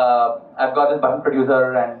 So I've got this button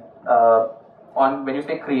producer, and when you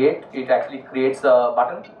say create, it actually creates a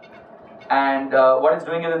button, and what it's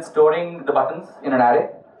doing is it's storing the buttons in an array,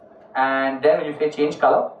 and then when you say change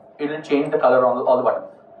color, it will change the color on all the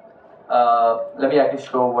buttons. Let me actually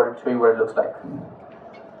show you what it looks like.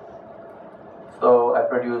 So I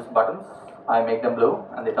produce buttons, I make them blue,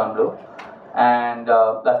 and they turn blue, and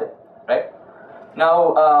that's it, right?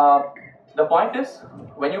 Now the point is,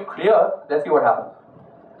 when you clear, let's see what happens.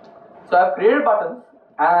 So I've created buttons,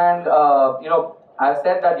 and I've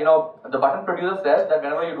said that the button producer says that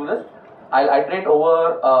whenever you do this, I'll iterate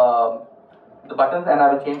over the buttons and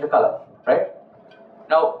I will change the color, right?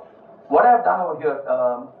 Now what I've done over here,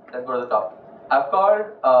 let's go to the top. I've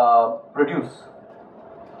called produce,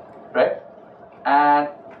 right? And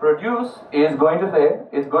produce is going to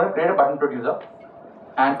create a button producer,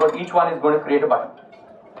 and for each one is going to create a button.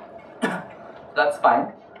 That's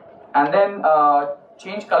fine. And then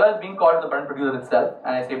change color is being called to the button producer itself,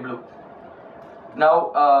 and I say blue.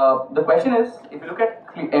 Now the question is, if you look at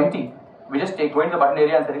empty, we just go into the button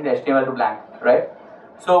area and setting the HTML to blank, right?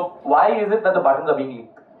 So why is it that the buttons are being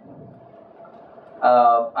leaked?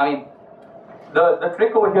 I mean, the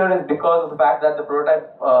trick over here is because of the fact that the prototypes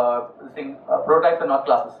are not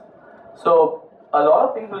classes. So a lot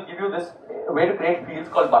of things will give you this way to create fields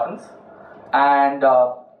called buttons, and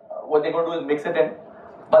what they're going to do is mix it in.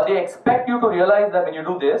 But they expect you to realize that when you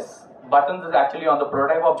do this, buttons is actually on the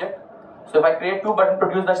prototype object. So if I create two button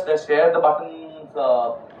producers that share the buttons,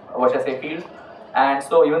 field, and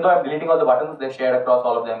so even though I'm deleting all the buttons, they're shared across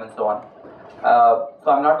all of them and so on.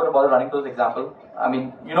 So I'm not going to bother running through this example. I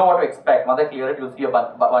mean, you know what to expect. Once I clear it, you'll see a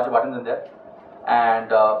bunch of buttons in there. And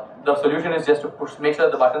the solution is just to make sure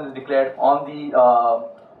that the button is declared on the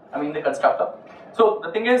constructor. So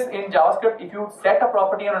the thing is, in JavaScript, if you set a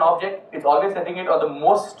property on an object, it's always setting it on the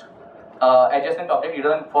most adjacent object, it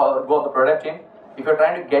doesn't go up the product chain. If you're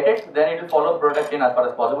trying to get it, then it will follow the product chain as far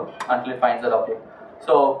as possible until it finds that object.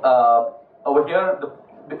 So over here,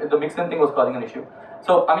 the mixin thing was causing an issue.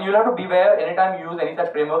 So I mean, you'll have to beware anytime you use any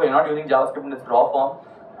such framework. You're not using JavaScript in its raw form.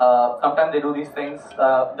 Sometimes they do these things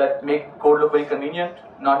that make code look very convenient,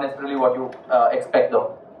 not necessarily what you expect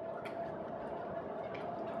though.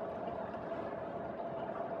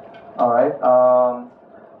 All right.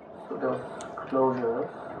 So there was closures.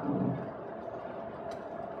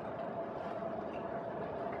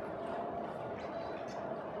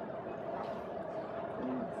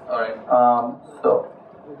 Alright,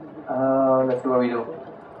 let's see what we do.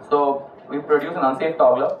 So we produce an unsafe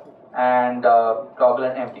toggler and toggle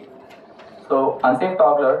and empty. So unsafe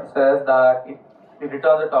toggler says that it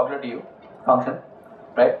returns a toggler to you function,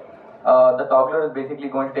 right? The toggler is basically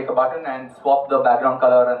going to take a button and swap the background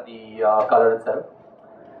color and the color itself.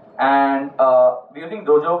 And we're using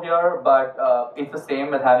Dojo here, but it's the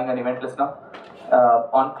same as having an event listener.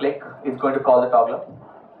 On click, it's going to call the toggler,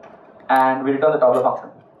 and we return the toggler function.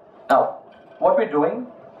 Now, what we're doing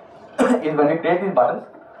is when we create these buttons,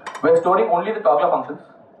 we're storing only the toggler functions,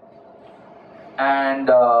 and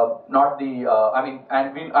not the.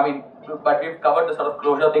 But we've covered the sort of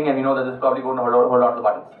closure thing, and we know that this is probably going to hold on to the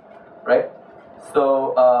buttons, right?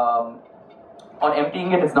 So on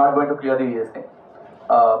emptying it, it's not going to clear the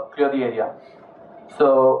area.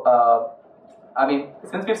 So I mean,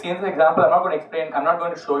 since we've seen this example, I'm not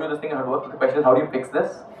going to show you this thing and how it works. The question is, how do you fix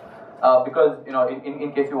this? Because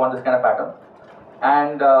in case you want this kind of pattern,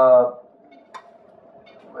 and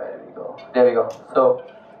where do we go? There we go. So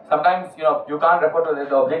sometimes you can't refer to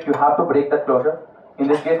the object. You have to break that closure. In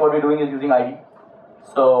this case, what we're doing is using ID.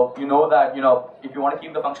 So you know that if you want to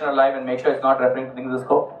keep the function alive and make sure it's not referring to things in the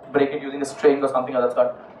scope, break it using a string or something of that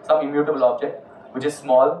sort, some immutable object which is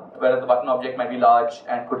small, whereas the button object might be large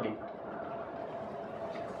and could leak.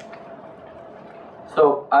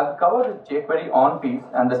 So I've covered the jQuery on piece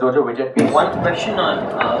and the Dojo widget piece. One question on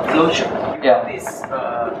closure. You Yeah. have these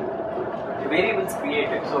variables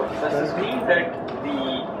created. So does this mean that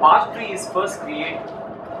the parse tree is first created?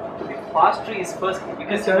 The parse tree is first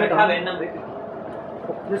because you might have n number.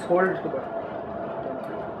 Just hold it to that.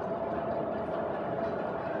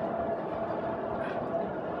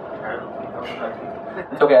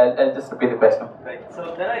 It's okay, I'll just repeat the question. Right.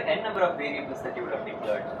 So there are n number of variables that you would have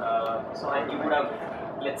declared. And you would have,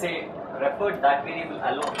 let's say, referred that variable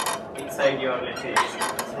alone inside your, let's say,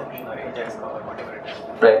 function or Ajax or whatever it is.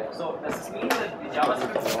 Right. So does this mean that the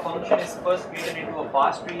JavaScript function is first created into a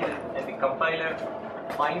parse tree and the compiler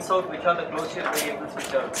finds out which are the closure variables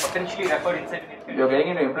which are potentially referred inside the You're getting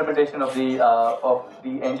into implementation of the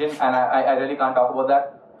engine, and I really can't talk about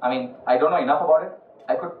that. I mean, I don't know enough about it.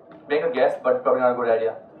 I could make a guess, but it's probably not a good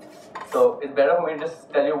idea. So it's better for me to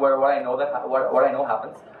just tell you what I know what I know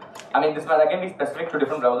happens. I mean, this might again be specific to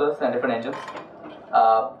different browsers and different engines,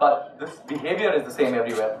 but this behavior is the same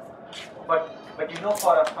everywhere. But you know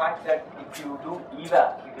for a fact that if you do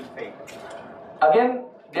eval, it will fail. Again,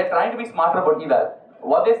 they're trying to be smarter about eval.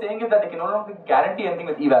 What they're saying is that they can no longer guarantee anything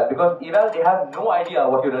with eval, because eval, they have no idea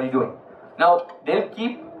what you're really doing. Now, they'll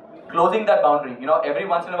keep closing that boundary. Every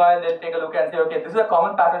once in a while they'll take a look and say, okay, this is a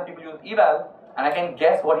common pattern people use eval, and I can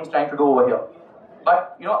guess what he's trying to do over here.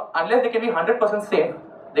 But unless they can be 100% safe,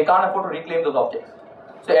 they can't afford to reclaim those objects.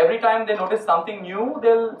 So every time they notice something new,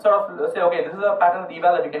 they'll sort of say, okay, this is a pattern with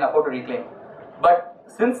eval that we can afford to reclaim. But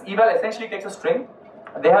since eval essentially takes a string,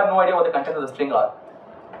 they have no idea what the contents of the string are.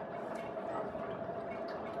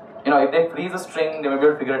 If they freeze a string, they may be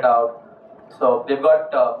able to figure it out. So they've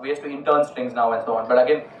got ways to intern strings now and so on. But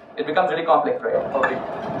again, it becomes really complex, right? Okay.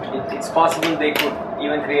 It's possible they could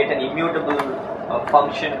even create an immutable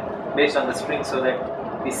function based on the string so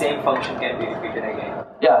that the same function can be repeated again.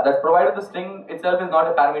 Yeah, that's provided the string itself is not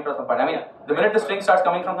a parameter or some point. I mean, the minute the string starts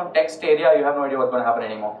coming from some text area, you have no idea what's going to happen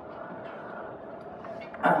anymore.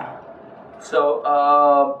 So,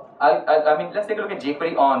 I mean, let's take a look at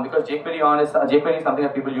jQuery on, because jQuery is something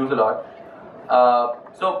that people use a lot.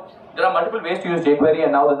 So there are multiple ways to use jQuery,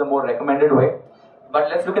 and now there's a more recommended way. But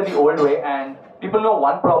let's look at the old way, and people know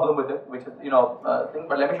one problem with it, which is thing.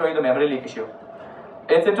 But let me show you the memory leak issue.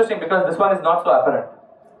 It's interesting because this one is not so apparent.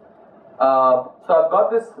 So I've got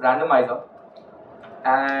this randomizer,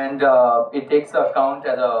 and it takes a count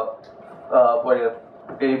as a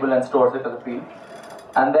variable and stores it as a field.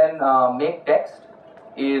 And then make text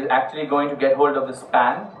is actually going to get hold of the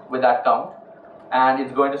span with that count, and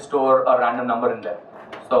it's going to store a random number in there.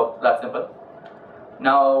 So that's simple.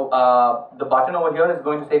 Now the button over here is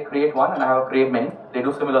going to say create one, and I have create many. They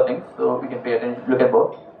do similar things, so we can pay attention, look at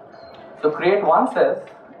both. So create one says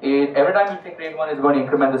every time you say create one, it's going to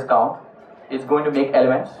increment this count is going to make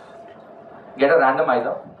elements, get a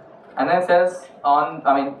randomizer, and then it says find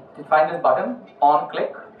this button, on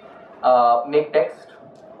click, make text,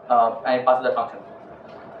 and it passes that function.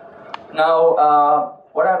 Now,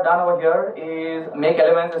 what I've done over here is make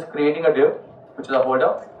elements is creating a div, which is a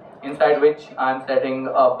holder, inside which I'm setting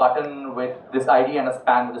a button with this ID and a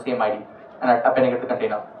span with the same ID, and I'm appending it to the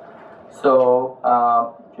container. So,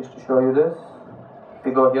 just to show you this, if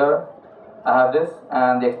we go here, I have this,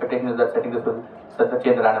 and the expectation is that setting this will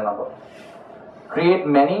change the random number. Create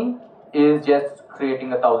many is just creating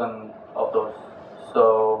 1,000 of those.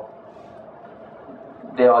 So,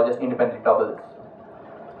 they all just independently toggle this.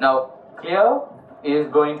 Now, clear is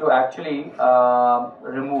going to actually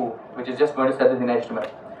remove, which is just going to set this in HTML.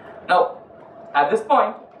 Now, at this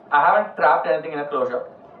point, I haven't trapped anything in a closure.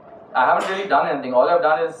 I haven't really done anything. All I've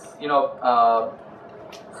done is,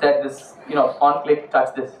 set this, on click,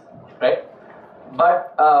 touch this, right?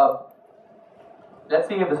 But let's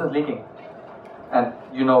see if this is leaking. And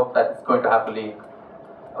you know that it's going to have to leak,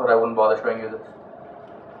 or I wouldn't bother showing you this.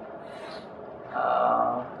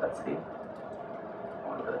 Let's see.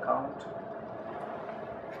 Look at the count.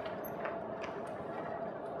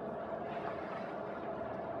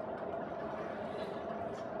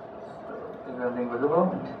 So, is anything visible?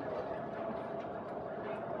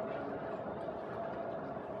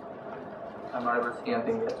 I'm not able to see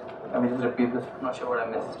anything yet. Let me just repeat this. I'm not sure what I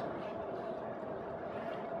missed.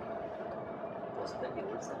 Was the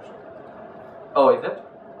default section? Oh, is it?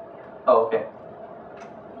 Oh, okay.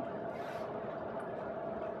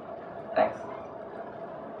 Thanks.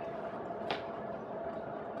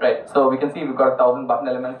 Right, so we can see we've got 1,000 button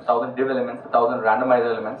elements, 1,000 div elements, 1,000 randomizer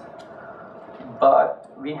elements.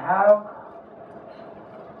 But we have,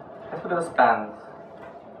 let's look at the spans.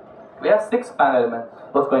 We have 6 span elements.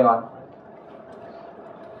 What's going on?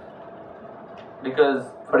 Because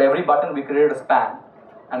for every button we created a span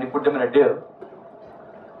and we put them in a div,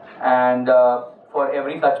 and for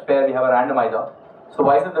every such pair we have a randomizer. So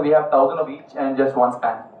why is it that we have 1,000 of each and just one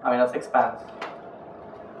span? 6 spans.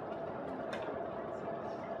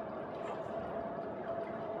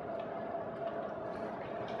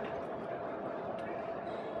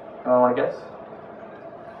 Anyone want to guess?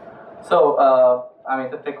 So,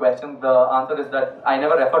 it's a trick question. The answer is that I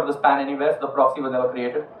never referred to the span anywhere, so the proxy was never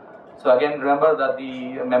created. So again, remember that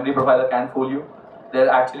the memory profiler can fool you. There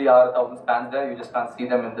actually are 1,000 spans there, you just can't see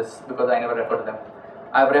them in this because I never referred to them.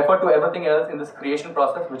 I've referred to everything else in this creation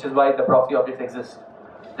process, which is why the proxy objects exist.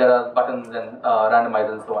 There are buttons and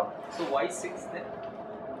randomizers and so on. So why 6 then?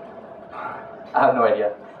 I have no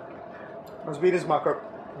idea. Must be his markup,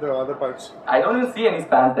 the other parts. I don't even see any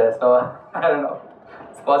spans there, so I don't know.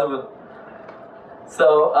 It's possible.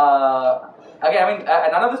 So, again,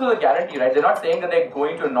 none of this was a guarantee, right? They're not saying that they're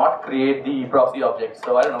going to not create the proxy objects.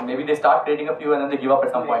 So, I don't know, maybe they start creating a few and then they give up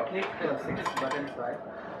at some point. You click the 6 buttons, right?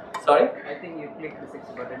 Sorry? I think you click the 6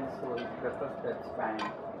 buttons, so it refers that span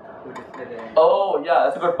to display the. Oh, yeah,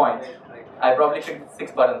 that's a good point. Right. I probably clicked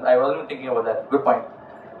 6 buttons. I wasn't even thinking about that. Good point.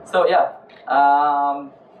 So, yeah.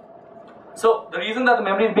 So, the reason that the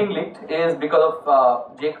memory is being leaked is because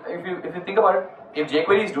of, if you think about it, if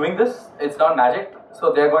jQuery is doing this, it's not magic.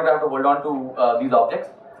 So, they're going to have to hold on to these objects.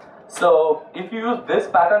 So, if you use this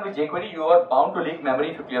pattern with jQuery, you are bound to leak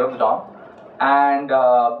memory if you clear up the DOM. And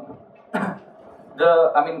I'm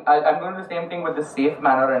going to do the same thing with the safe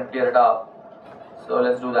manner and clear it up. So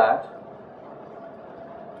let's do that.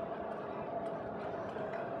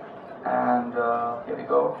 And here we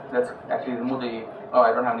go. Let's actually remove the. Oh,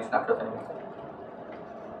 I don't have any snapshots anymore.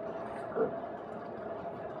 Good.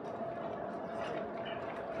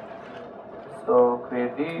 So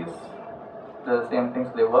create these. They're the same things,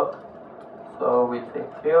 they work. So we'll say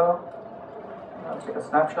clear. Let's take a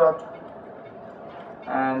snapshot.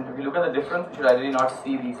 And if you look at the difference, you should ideally not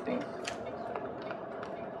see these things.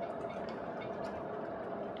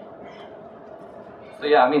 So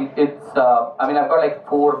yeah, it's, I've got like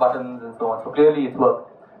 4 buttons and so on, so clearly it's worked.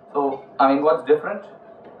 So, what's different?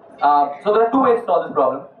 So there are 2 ways to solve this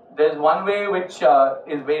problem. There's one way which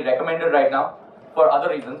is very recommended right now for other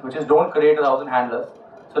reasons, which is don't create 1,000 handlers.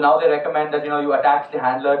 So now they recommend that, you attach the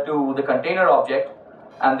handler to the container object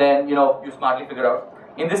and then, you smartly figure out.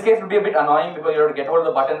 In this case, it would be a bit annoying because you have to get hold of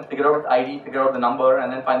the button, figure out its ID, figure out the number,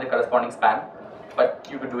 and then find the corresponding span. But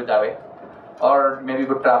you could do it that way. Or maybe you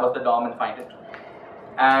could traverse the DOM and find it.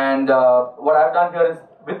 And what I've done here is,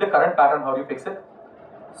 with the current pattern, how do you fix it?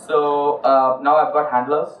 So now I've got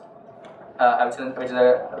handlers,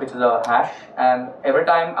 which is a hash, and every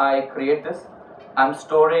time I create this, I'm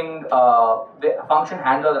storing the function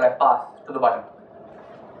handler that I passed to the button,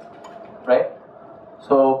 right?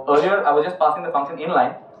 So earlier I was just passing the function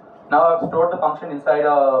inline. Now I've stored the function inside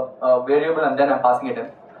a variable and then I'm passing it in.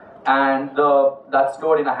 And that's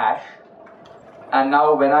stored in a hash. And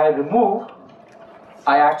now when I remove,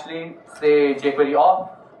 I actually say jQuery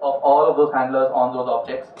off of all of those handlers on those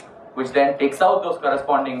objects, which then takes out those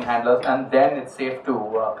corresponding handlers, and then it's safe to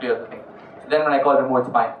clear the thing. So then when I call remove, it's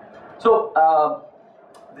fine. So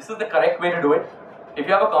this is the correct way to do it. If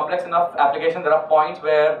you have a complex enough application, there are points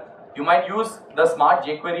where you might use the smart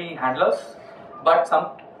jQuery handlers, but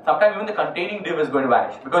sometimes even the containing div is going to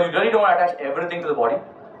vanish because you really don't want to attach everything to the body.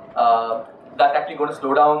 That's actually going to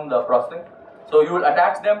slow down the processing. So you will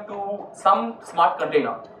attach them to some smart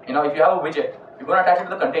container. You know, if you have a widget, you're going to attach it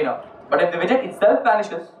to the container. But if the widget itself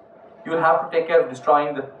vanishes, you will have to take care of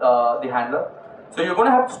destroying the handler. So you're going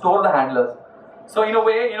to have to store the handlers. So in a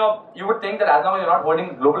way, you know, you would think that as long as you're not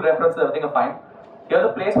holding global references, everything is fine. Here's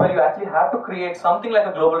a place where you actually have to create something like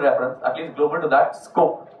a global reference, at least global to that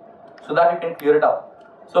scope, so that you can clear it up.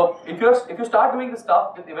 So if you start doing this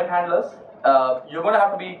stuff with event handlers, you're going to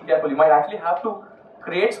have to be careful. You might actually have to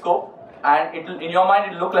create scope, and it'll, in your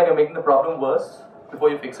mind, it'll look like you're making the problem worse before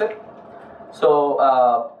you fix it. So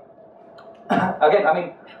again, I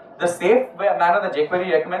mean, the safe manner that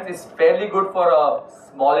jQuery recommends is fairly good for a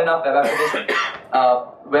small enough web application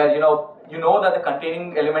where you know that the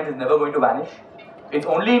containing element is never going to vanish. It's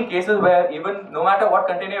only in cases where even no matter what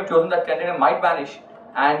container you've chosen, that container might vanish,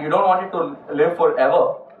 and you don't want it to live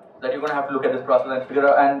forever, that you're going to have to look at this process and figure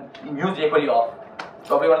out and use jQuery off.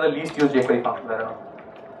 Probably one of the least used jQuery functions, I don't know.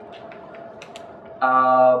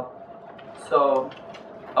 So,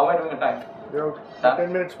 how am I doing in time? You're Done?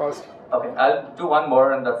 10 minutes past. Okay, I'll do one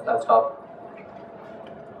more and I'll stop.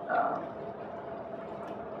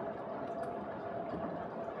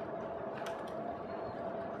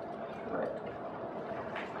 Right.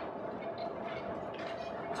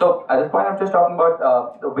 So at this point, I'm just talking about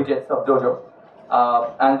the widgets of Dojo,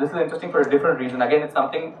 and this is interesting for a different reason. Again, it's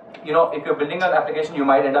something, you know, if you're building an application, you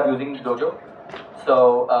might end up using Dojo.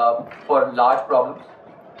 So for large problems,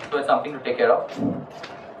 so it's something to take care of.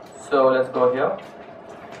 So let's go here.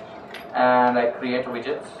 And I create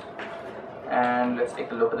widgets, and let's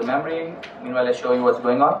take a look at the memory. Meanwhile, I show you what's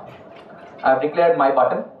going on. I've declared my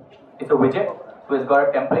button. It's a widget, so it's got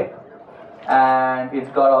a template, and it's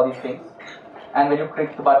got all these things. And when you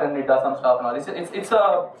click the button, it does some stuff and all this. It's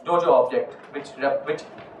a Dojo object, which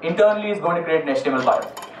internally is going to create an HTML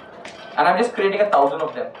button. And I'm just creating 1,000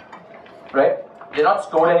 of them, right? They're not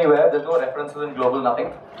stored anywhere. There's no references in global,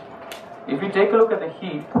 nothing. If you take a look at the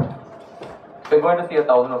heap, we're going to see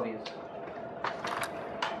 1,000 of these.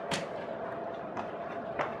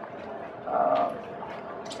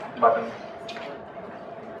 Buttons.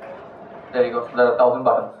 There you go. So there are 1,000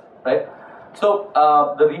 buttons, right? So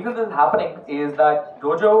the reason this is happening is that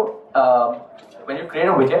Dojo, when you create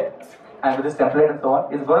a widget and with this template and so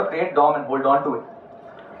on, is going to create DOM and hold on to it.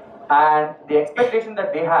 And the expectation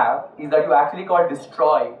that they have is that you actually call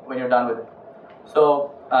destroy when you're done with it.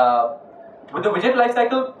 So with the widget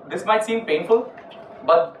lifecycle, this might seem painful,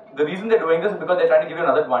 but the reason they're doing this is because they're trying to give you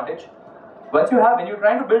another advantage. When you're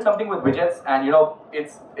trying to build something with widgets, and you know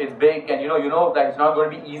it's big, and you know that it's not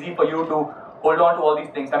going to be easy for you to hold on to all these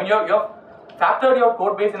things. I mean, you've factored your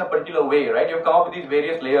code base in a particular way, right? You've come up with these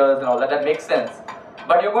various layers and all that. That makes sense.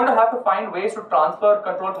 But you're going to have to find ways to transfer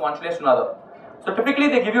control from one place to another. So typically,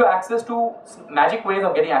 they give you access to magic ways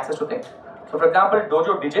of getting access to things. So for example,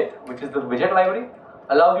 Dojo Digit, which is the widget library,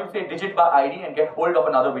 allows you to say digit by ID and get hold of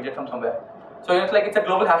another widget from somewhere. So it's like it's a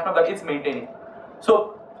global hash map that it's maintaining.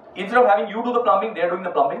 So instead of having you do the plumbing, they're doing the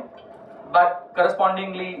plumbing, but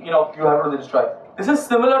correspondingly, you have to do the destroy. This is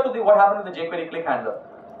similar to what happened with the jQuery click handler.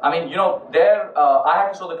 I mean, there I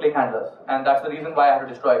had to show the click handlers, and that's the reason why I had to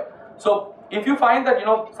destroy it. So if you find that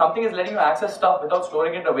something is letting you access stuff without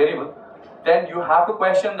storing it in a variable, then you have to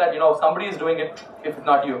question that somebody is doing it if it's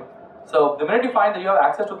not you. So the minute you find that you have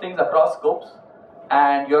access to things across scopes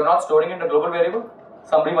and you're not storing it in a global variable,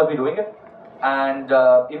 somebody must be doing it. And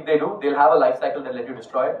if they do, they'll have a life cycle that let you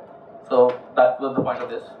destroy it. So that was the point of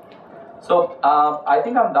this. So I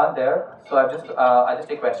think I'm done there. So I just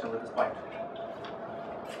take questions at this point.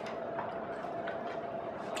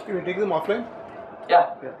 Can we take them offline?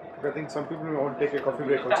 Yeah. I think some people want to take a coffee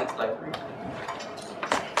break also. Thanks, Live.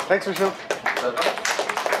 Thanks, Vishnu.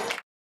 Welcome.